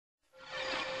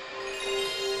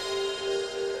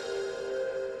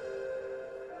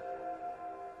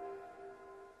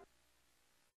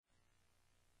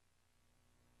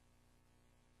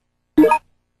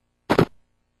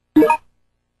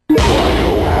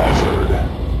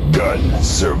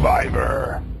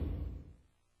survivor.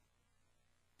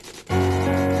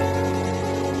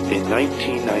 In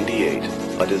 1998,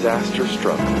 a disaster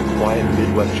struck the quiet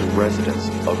Midwestern residents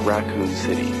of Raccoon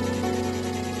City.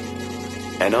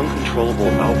 An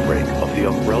uncontrollable outbreak of the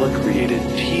umbrella-created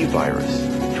T-virus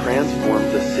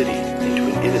transformed the city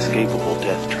into an inescapable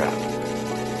death trap.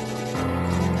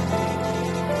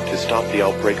 To stop the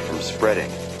outbreak from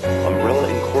spreading, Umbrella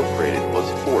Incorporated was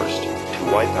forced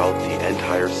to wipe out the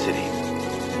entire city.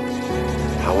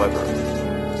 However,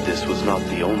 this was not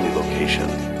the only location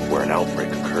where an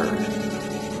outbreak occurred.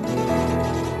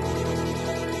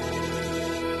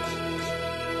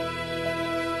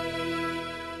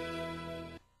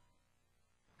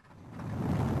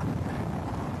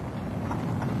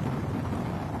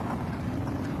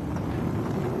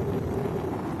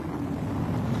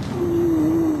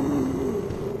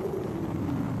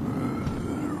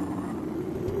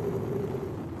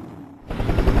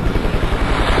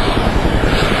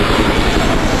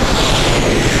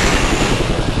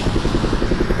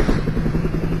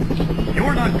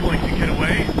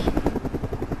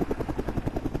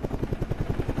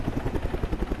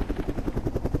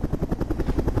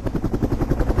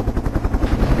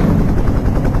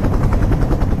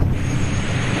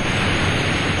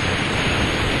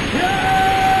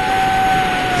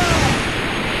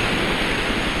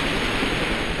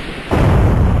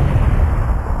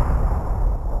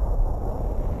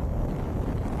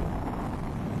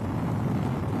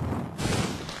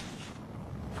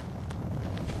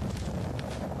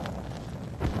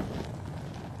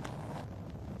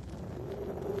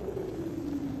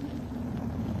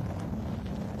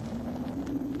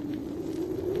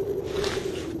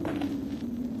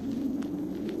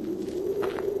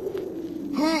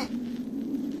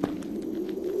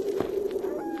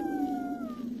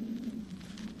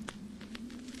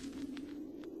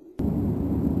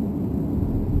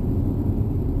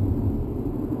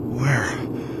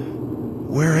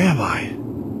 Where am I?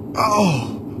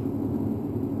 Oh!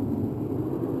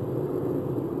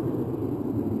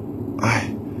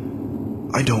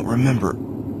 I don't remember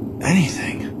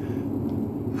anything.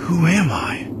 Who am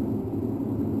I?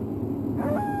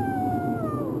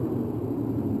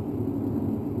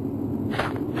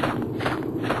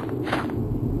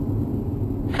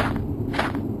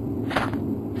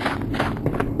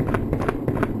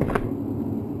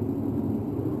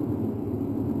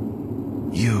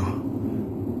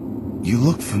 You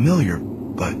look familiar,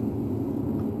 but...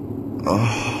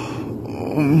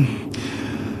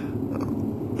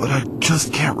 but I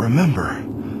just can't remember.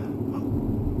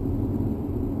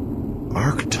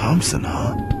 Ark Thompson,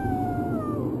 huh?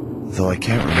 Though I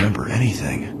can't remember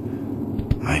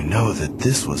anything, I know that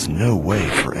this was no way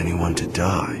for anyone to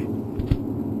die.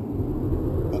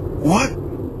 What?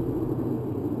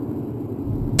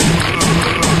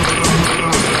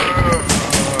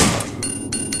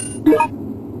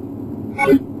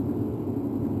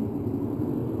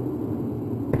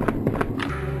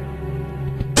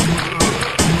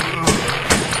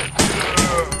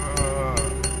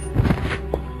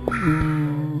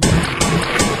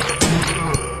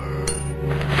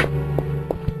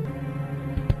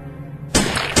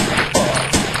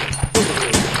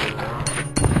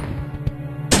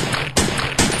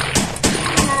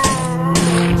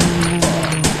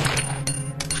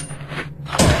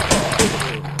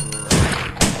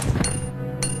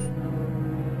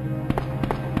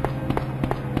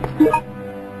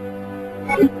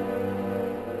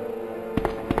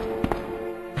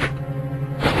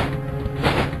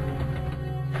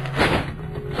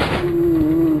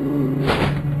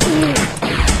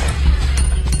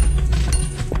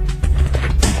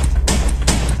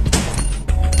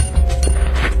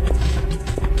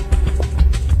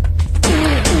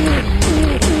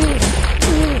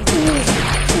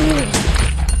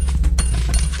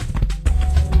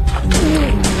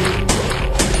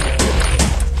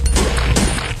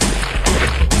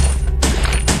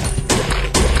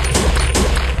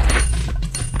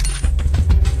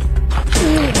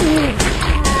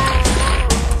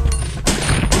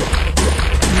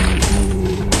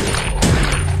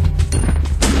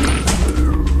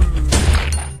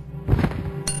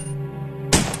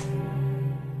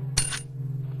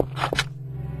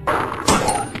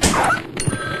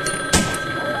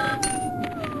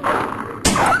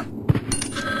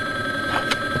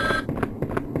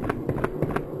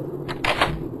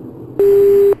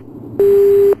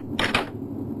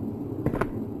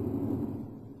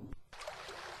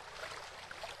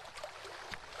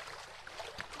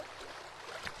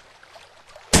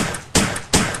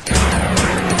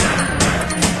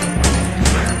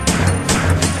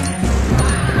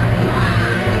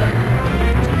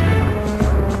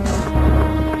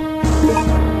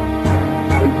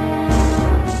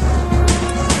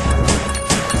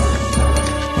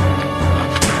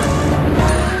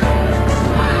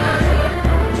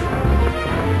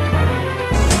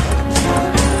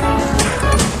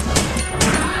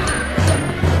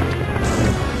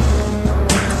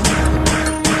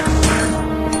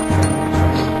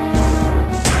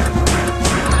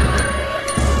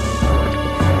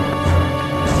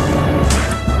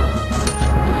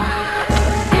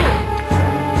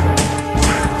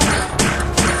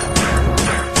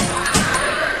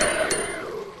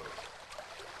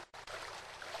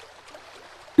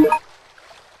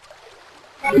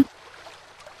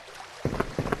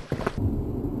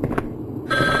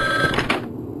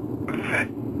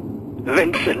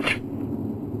 Vincent.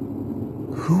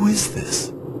 Who is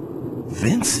this?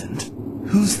 Vincent?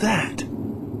 Who's that?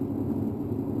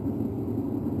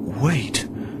 Wait.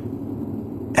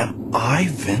 Am I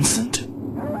Vincent?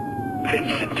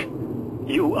 Vincent,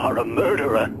 you are a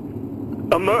murderer.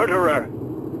 A murderer!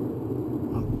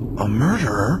 A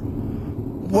murderer?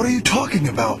 What are you talking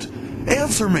about?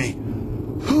 Answer me!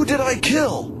 Who did I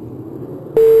kill?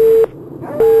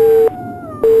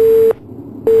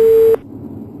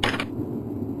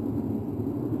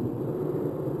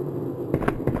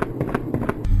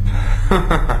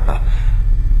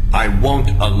 I won't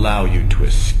allow you to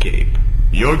escape.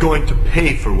 You're going to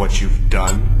pay for what you've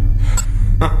done.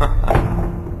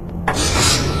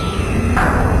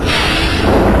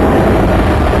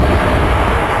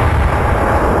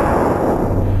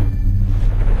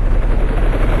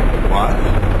 What?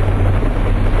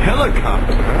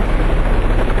 Helicopter?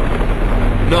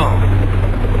 No.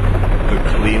 The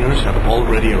cleaners have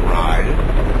already arrived?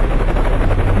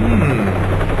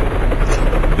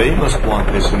 They must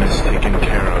want this mess taken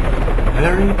care of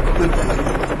very quickly.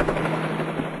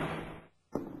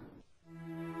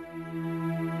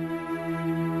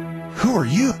 Who are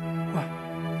you?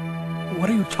 What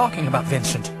are you talking about,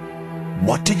 Vincent?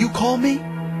 What did you call me?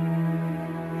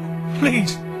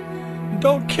 Please,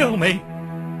 don't kill me.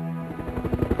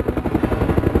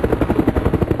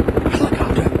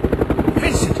 Helicopter?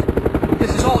 Vincent,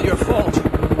 this is all your fault.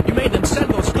 You made them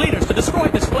send those cleaners to destroy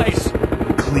this place.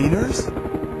 Cleaners?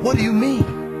 What do you mean?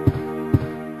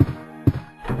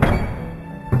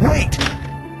 Wait!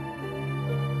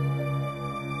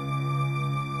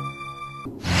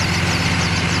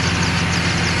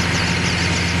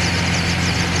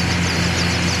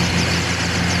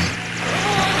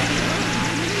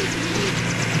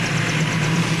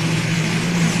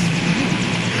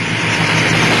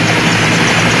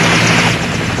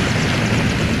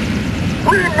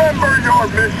 Remember your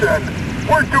mission!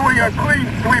 We're doing a clean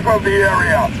sweep of the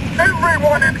area!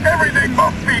 Everyone and everything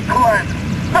must be cleansed!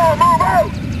 Now move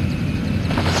out!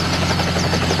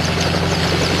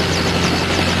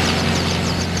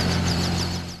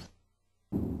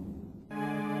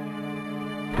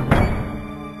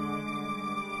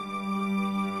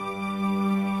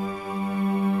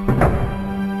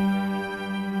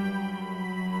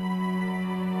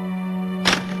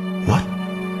 What?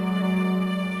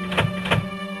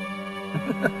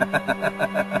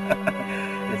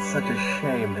 It's such a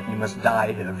shame that you must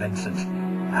die here, Vincent.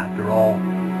 After all,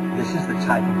 this is the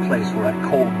type of place where a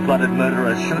cold-blooded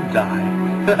murderer should die.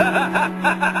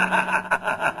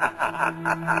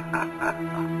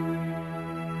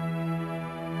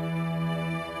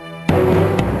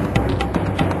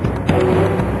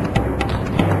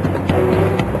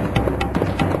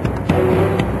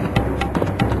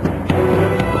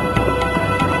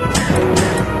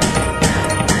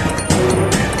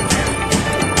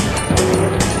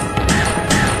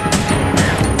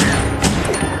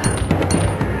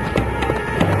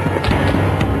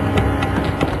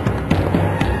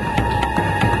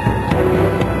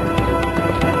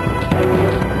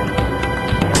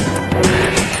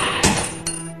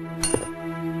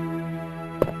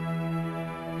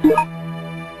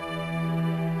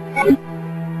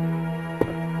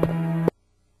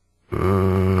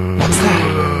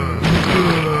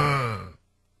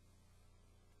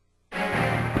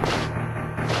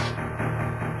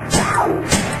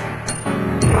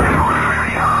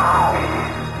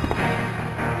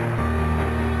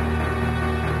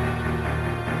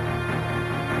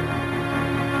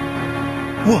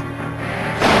 What?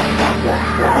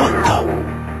 What the?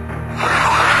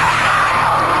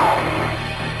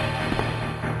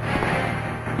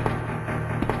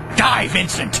 Die,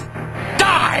 Vincent!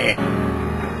 Die!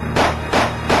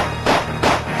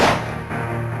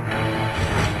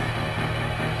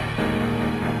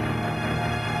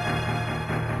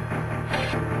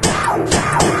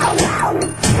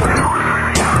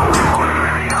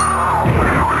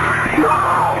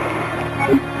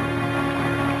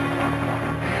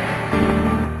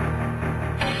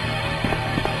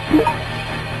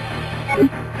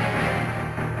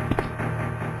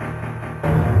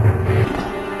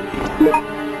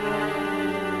 Yeah.